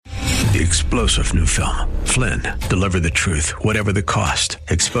The explosive new film, Flynn, deliver the truth, whatever the cost,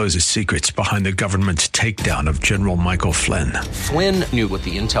 exposes secrets behind the government's takedown of General Michael Flynn. Flynn knew what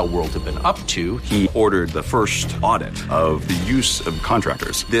the intel world had been up to. He ordered the first audit of the use of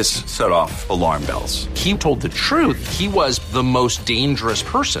contractors. This set off alarm bells. He told the truth. He was the most dangerous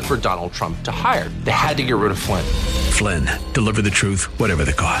person for Donald Trump to hire. They had to get rid of Flynn. Flynn, deliver the truth, whatever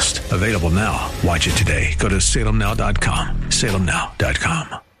the cost. Available now. Watch it today. Go to salemnow.com.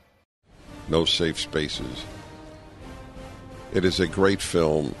 salemnow.com. No Safe Spaces. It is a great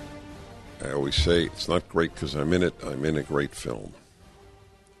film. I always say it's not great because I'm in it. I'm in a great film.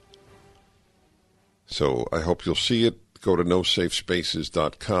 So I hope you'll see it. Go to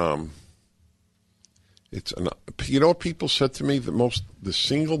nosafespaces.com. You know what people said to me? The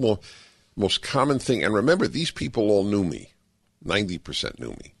single most common thing, and remember, these people all knew me. 90%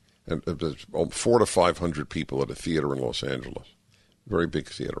 knew me. And there's 400 to 500 people at a theater in Los Angeles. Very big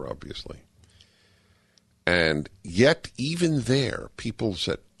theater, obviously. And yet, even there, people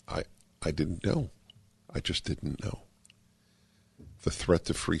said, I didn't know. I just didn't know. The threat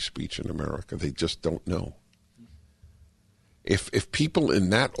to free speech in America. They just don't know. If people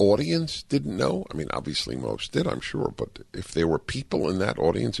in that audience didn't know, I mean, obviously most did, I'm sure, but if there were people in that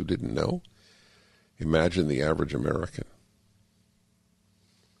audience who didn't know, imagine the average American.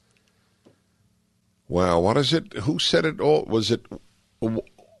 Wow, what is it? Who said it all? Was it?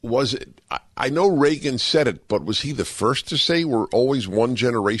 I know Reagan said it, but was he the first to say we're always one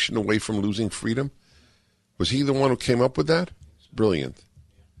generation away from losing freedom? Was he the one who came up with that? It's brilliant.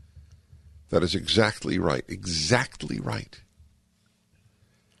 That is exactly right. Exactly right.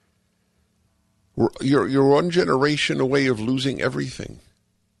 You're one generation away of losing everything.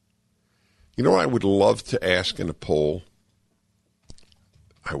 You know what I would love to ask in a poll?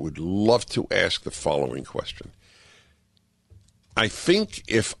 I would love to ask the following question. I think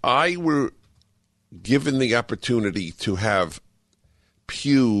if I were given the opportunity to have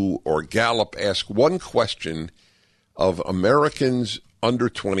Pew or Gallup ask one question of Americans under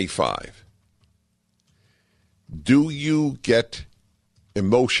 25, do you get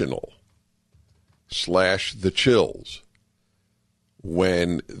emotional / the chills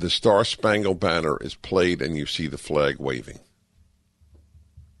when the Star Spangled Banner is played and you see the flag waving?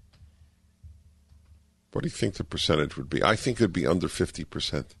 What do you think the percentage would be? I think it would be under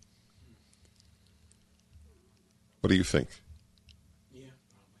 50%. What do you think? Yeah,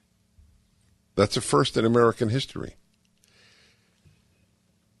 probably. That's a first in American history.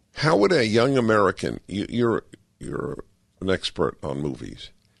 How would a young American, you're an expert on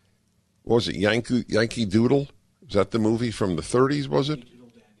movies. What was it, Yankee Doodle? Is that the movie from the 30s, was it?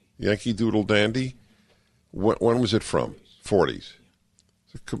 Yankee Doodle Dandy? When was it from? 40s.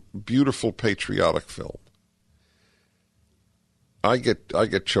 It's a beautiful patriotic film. I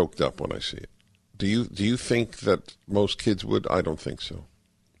get choked up when I see it. Do you think that most kids would? I don't think so.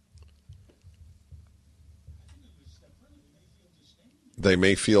 They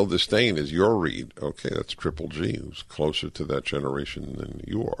may feel disdain is your read. Okay, that's Triple G, who's closer to that generation than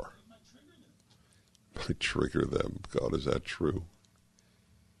you are. I trigger them. God, is that true?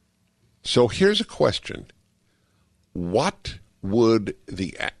 So here's a question. What would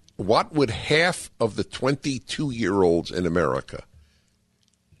half of the 22-year-olds in America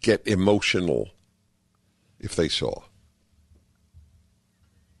get emotional if they saw?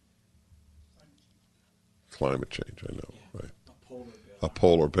 Climate change, I know, right? A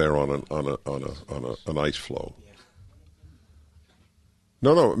polar bear on an ice floe.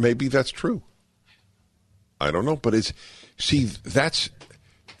 No, maybe that's true. I don't know, but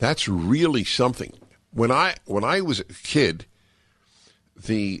that's really something. When I was a kid,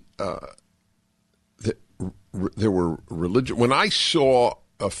 there were religion. When I saw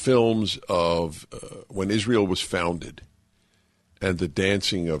films of when Israel was founded and the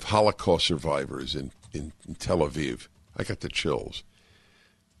dancing of Holocaust survivors in Tel Aviv, I got the chills.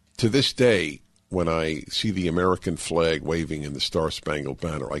 To this day, when I see the American flag waving in the Star Spangled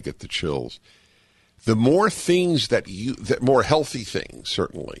Banner, I get the chills. The more things that more healthy things,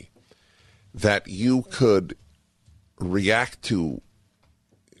 certainly, that you could react to,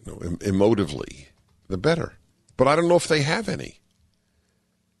 emotively, the better. But I don't know if they have any.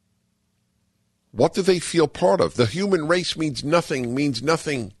 What do they feel part of? The human race means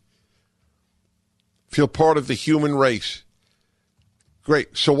nothing. Feel part of the human race.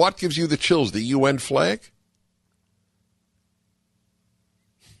 Great. So what gives you the chills? The UN flag?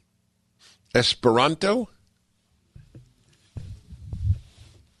 Esperanto?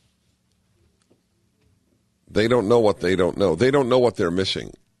 They don't know what they don't know. They don't know what they're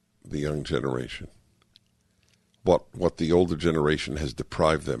missing, the young generation. What the older generation has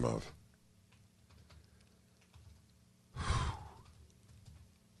deprived them of.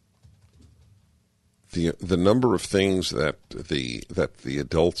 the number of things that the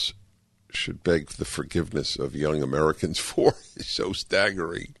adults should beg the forgiveness of young Americans for is so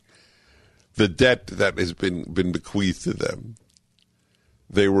staggering. The debt that has been bequeathed to them.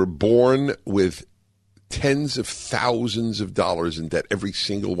 They were born with tens of thousands of dollars in debt, every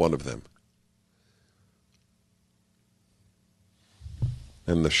single one of them.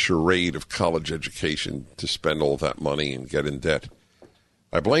 And the charade of college education to spend all that money and get in debt.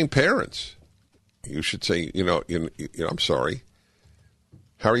 I blame parents. You should say, I'm sorry.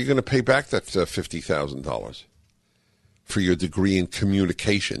 How are you going to pay back that $50,000 for your degree in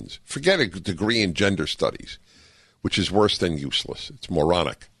communications? Forget a degree in gender studies, which is worse than useless. It's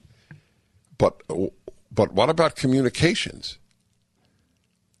moronic. But what about communications?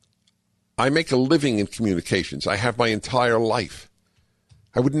 I make a living in communications. I have my entire life.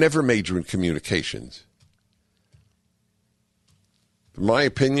 I would never major in communications. In my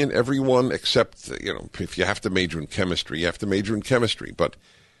opinion, everyone except, if you have to major in chemistry, you have to major in chemistry. But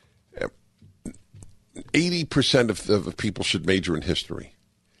 80% of people should major in history.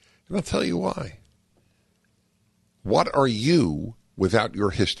 And I'll tell you why. What are you without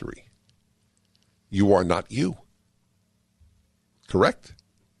your history? You are not you. Correct?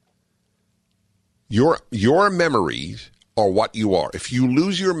 Your memories are what you are. If you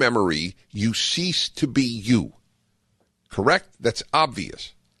lose your memory, you cease to be you. Correct? That's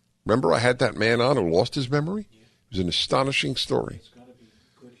obvious. Remember I had that man on who lost his memory? It was an astonishing story. It's got to be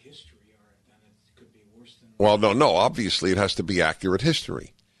good history, or then it could be worse than... Well, no. Obviously, it has to be accurate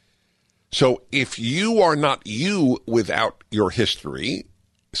history. So if you are not you without your history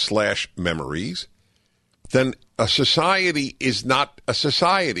 / memories, then a society is not a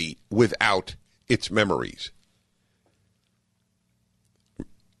society without its memories.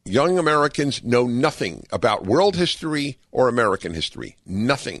 Young Americans know nothing about world history or American history.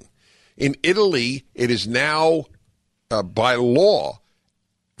 Nothing. In Italy, it is now, by law,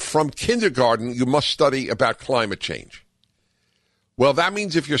 from kindergarten, you must study about climate change. Well, that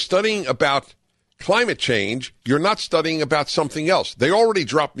means if you're studying about climate change, you're not studying about something else. They already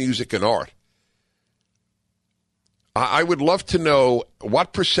dropped music and art. I would love to know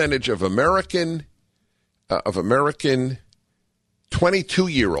what percentage of American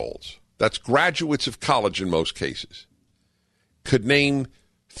 22-year-olds, that's graduates of college in most cases, could name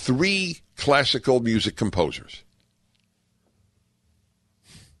 3 classical music composers.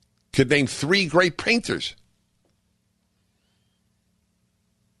 Could name 3 great painters.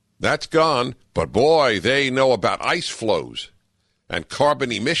 That's gone, but boy, they know about ice flows and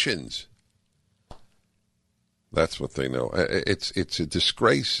carbon emissions. That's what they know. It's a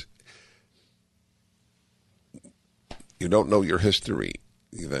disgrace. You don't know your history,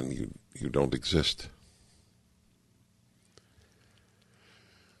 then you don't exist.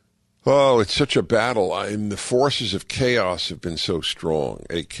 Oh, it's such a battle. The forces of chaos have been so strong,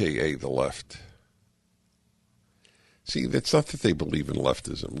 a.k.a. the left. See, it's not that they believe in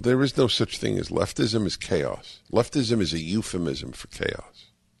leftism. There is no such thing as leftism is chaos. Leftism is a euphemism for chaos.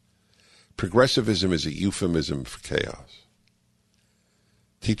 Progressivism is a euphemism for chaos.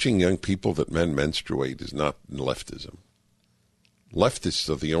 Teaching young people that men menstruate is not leftism. Leftists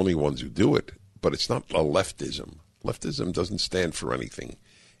are the only ones who do it, but it's not a leftism. Leftism doesn't stand for anything.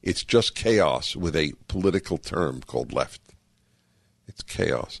 It's just chaos with a political term called left. It's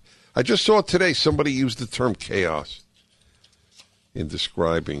chaos. I just saw today somebody use the term chaos in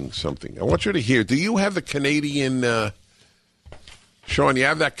describing something. I want you to hear. Do you have the Canadian... Sean, you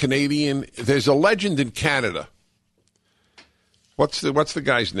have that Canadian... There's a legend in Canada. What's the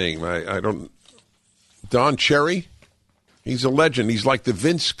guy's name? I don't... Don Cherry? He's a legend. He's like the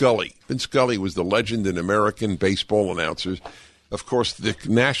Vince Scully. Vince Scully was the legend in American baseball announcers. Of course, the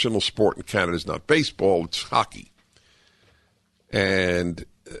national sport in Canada is not baseball, it's hockey. And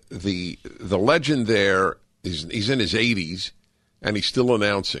the legend there is he's in his 80s, and he's still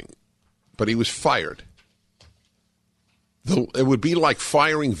announcing. But he was fired. It would be like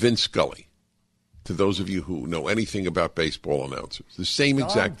firing Vince Scully, to those of you who know anything about baseball announcers. The same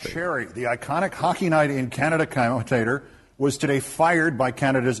exact thing. Don Cherry, the iconic Hockey Night in Canada commentator, was today fired by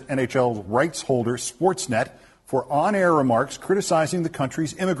Canada's NHL rights holder, Sportsnet, for on-air remarks criticizing the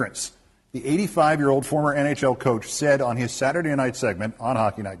country's immigrants. The 85-year-old former NHL coach said on his Saturday night segment on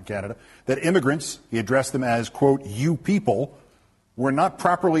Hockey Night in Canada that immigrants, he addressed them as, quote, you people, were not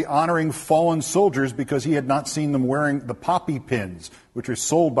properly honoring fallen soldiers because he had not seen them wearing the poppy pins, which are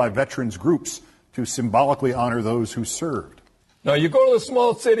sold by veterans groups to symbolically honor those who served. Now, you go to the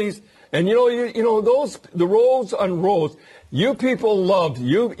small cities, And those, the rows on rows, you people love,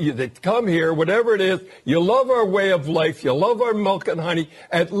 you that come here, whatever it is, you love our way of life, you love our milk and honey.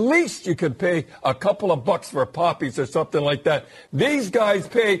 At least you could pay a couple of bucks for poppies or something like that. These guys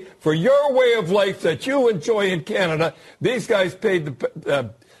pay for your way of life that you enjoy in Canada. These guys paid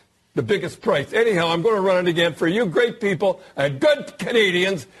the biggest price. Anyhow, I'm going to run it again for you great people and good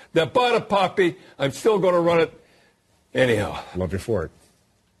Canadians that bought a poppy. I'm still going to run it anyhow. Love you for it.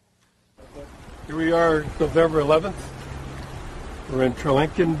 Here we are, November 11th. We're in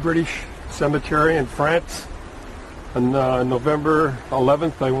Trelinkin British Cemetery in France. On November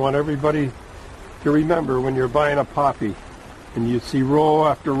 11th, I want everybody to remember when you're buying a poppy and you see row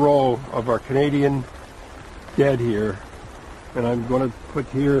after row of our Canadian dead here. And I'm going to put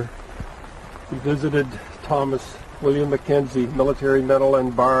here, we visited Thomas William Mackenzie, Military Medal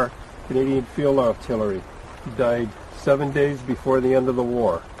and Bar, Canadian Field Artillery. He died 7 days before the end of the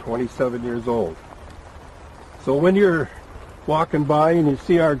war, 27 years old. So when you're walking by and you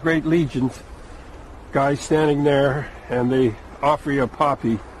see our great legions, guys standing there, and they offer you a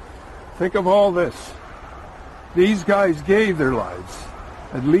poppy, think of all this. These guys gave their lives.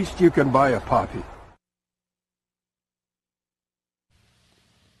 At least you can buy a poppy.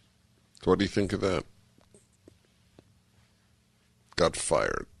 So what do you think of that? Got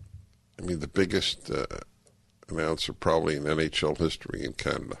fired. I mean, the biggest announcer probably in NHL history in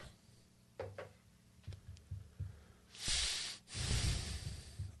Canada.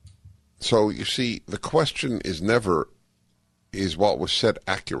 So, you see, the question is never, is what was said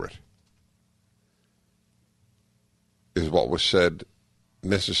accurate? Is what was said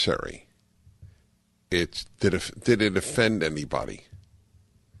necessary? Did it offend anybody?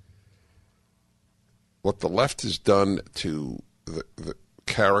 What the left has done to the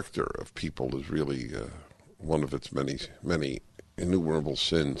character of people is really one of its many innumerable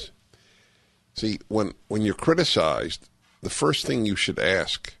sins. See, when you're criticized, the first thing you should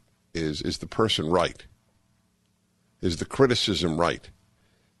ask is the person right? Is the criticism right?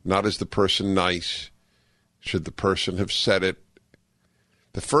 Not is the person nice? Should the person have said it?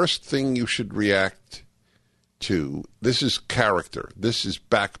 The first thing you should react to, this is character, this is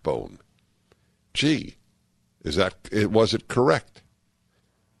backbone. Gee, was it correct?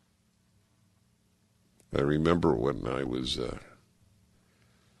 I remember when I was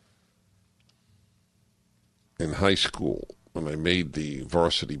in high school, when I made the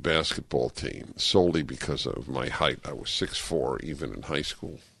varsity basketball team, solely because of my height. I was 6'4", even in high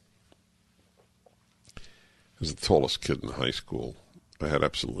school. I was the tallest kid in high school. I had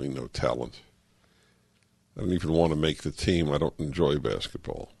absolutely no talent. I didn't even want to make the team. I don't enjoy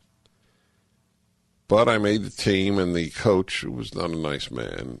basketball. But I made the team, and the coach, who was not a nice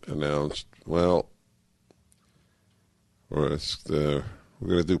man, announced, well, we're going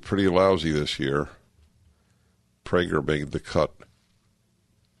to do pretty lousy this year. Prager made the cut.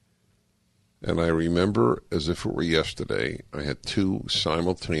 And I remember, as if it were yesterday, I had two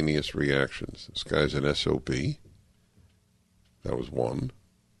simultaneous reactions. This guy's an SOB. That was one.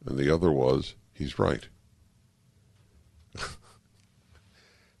 And the other was, he's right.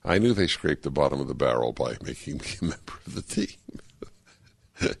 I knew they scraped the bottom of the barrel by making me a member of the team.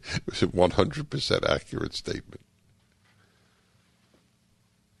 It was a 100% accurate statement.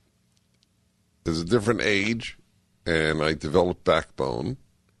 There's a different age, and I developed backbone.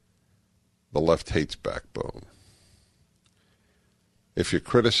 The left hates backbone. If you're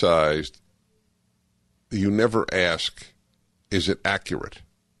criticized, you never ask, is it accurate?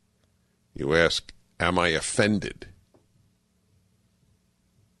 You ask, am I offended?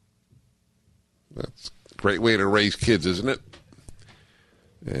 That's a great way to raise kids, isn't it?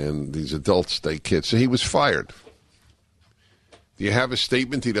 And these adults stay kids. So he was fired. Do you have a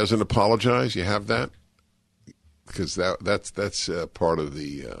statement? He doesn't apologize? You have that? Because that's part of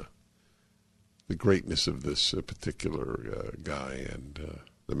the greatness of this particular guy and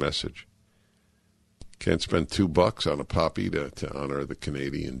the message. Can't spend $2 on a poppy to honor the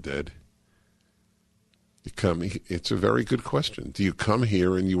Canadian dead. It's a very good question. Do you come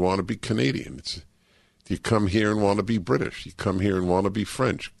here and you want to be Canadian? Do you come here and want to be British? Do you come here and want to be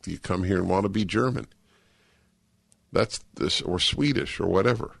French? Do you come here and want to be German? That's this, or Swedish, or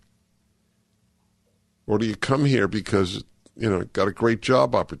whatever. Or do you come here because, got a great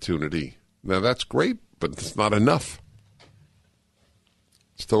job opportunity? Now, that's great, but it's not enough.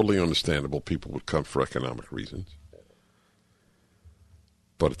 It's totally understandable people would come for economic reasons.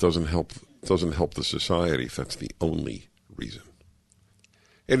 But it doesn't help the society if that's the only reason.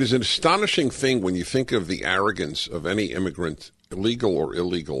 It is an astonishing thing when you think of the arrogance of any immigrant, illegal or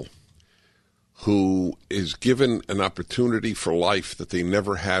illegal, who is given an opportunity for life that they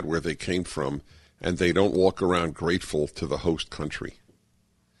never had where they came from, and they don't walk around grateful to the host country.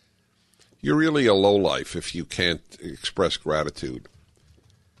 You're really a lowlife if you can't express gratitude.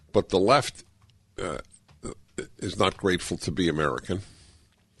 But the left is not grateful to be American.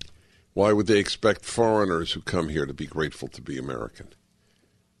 Why would they expect foreigners who come here to be grateful to be American?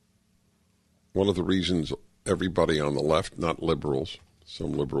 One of the reasons everybody on the left, not liberals,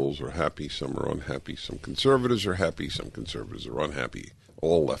 some liberals are happy, some are unhappy, some conservatives are happy, some conservatives are unhappy,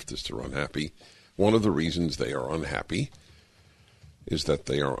 all leftists are unhappy. One of the reasons they are unhappy is that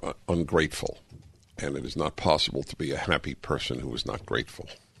they are ungrateful, and it is not possible to be a happy person who is not grateful.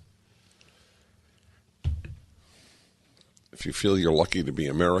 If you feel you're lucky to be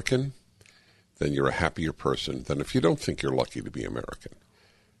American, then you're a happier person than if you don't think you're lucky to be American.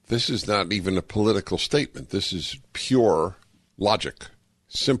 This is not even a political statement. This is pure logic,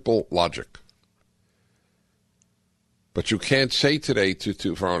 simple logic. But you can't say today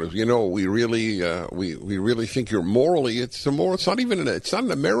to foreigners, you know, we really think you're morally. It's not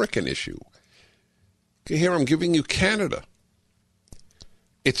an American issue. Okay, here I'm giving you Canada.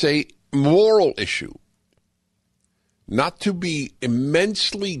 It's a moral issue. Not to be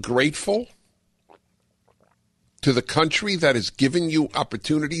immensely grateful to the country that has given you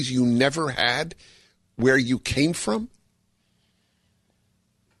opportunities you never had where you came from?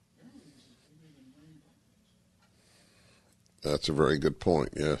 That's a very good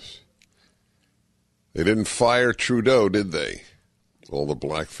point, yes. They didn't fire Trudeau, did they? All the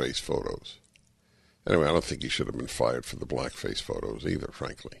blackface photos. Anyway, I don't think he should have been fired for the blackface photos either,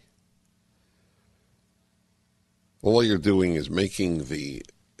 frankly. All you're doing is making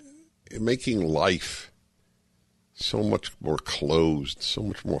life so much more closed, so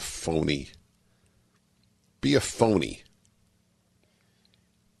much more phony. Be a phony.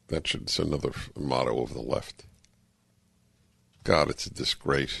 That's another motto of the left. God, it's a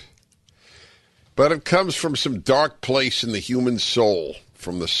disgrace. But it comes from some dark place in the human soul,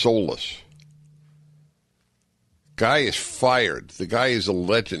 from the soulless. Guy is fired. The guy is a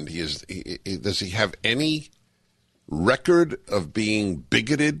legend. Does he have any record of being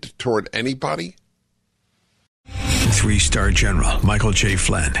bigoted toward anybody? 3-star General Michael J.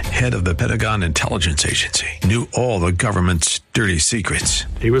 Flynn, head of the Pentagon Intelligence Agency, knew all the government's dirty secrets.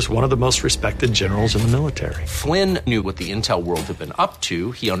 He was one of the most respected generals in the military. Flynn knew what the intel world had been up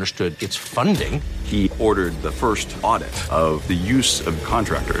to. He understood its funding. He ordered the first audit of the use of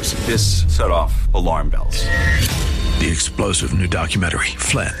contractors. This set off alarm bells. The explosive new documentary,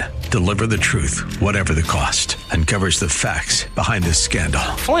 Flynn, Deliver the Truth, Whatever the Cost, uncovers the facts behind this scandal.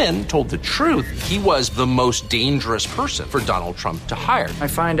 Flynn told the truth. He was the most dangerous person for Donald Trump to hire. I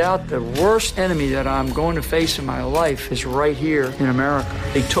find out the worst enemy that I'm going to face in my life is right here in America.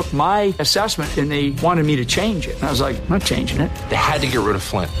 They took my assessment and they wanted me to change it. And I was like, I'm not changing it. They had to get rid of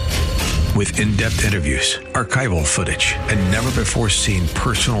Flynn. With in-depth interviews, archival footage, and never-before-seen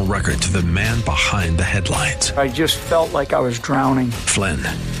personal records of the man behind the headlines. I just felt like I was drowning. Flynn,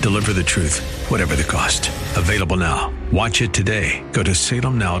 Deliver the Truth, Whatever the Cost. Available now. Watch it today. Go to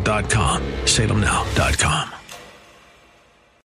salemnow.com. salemnow.com.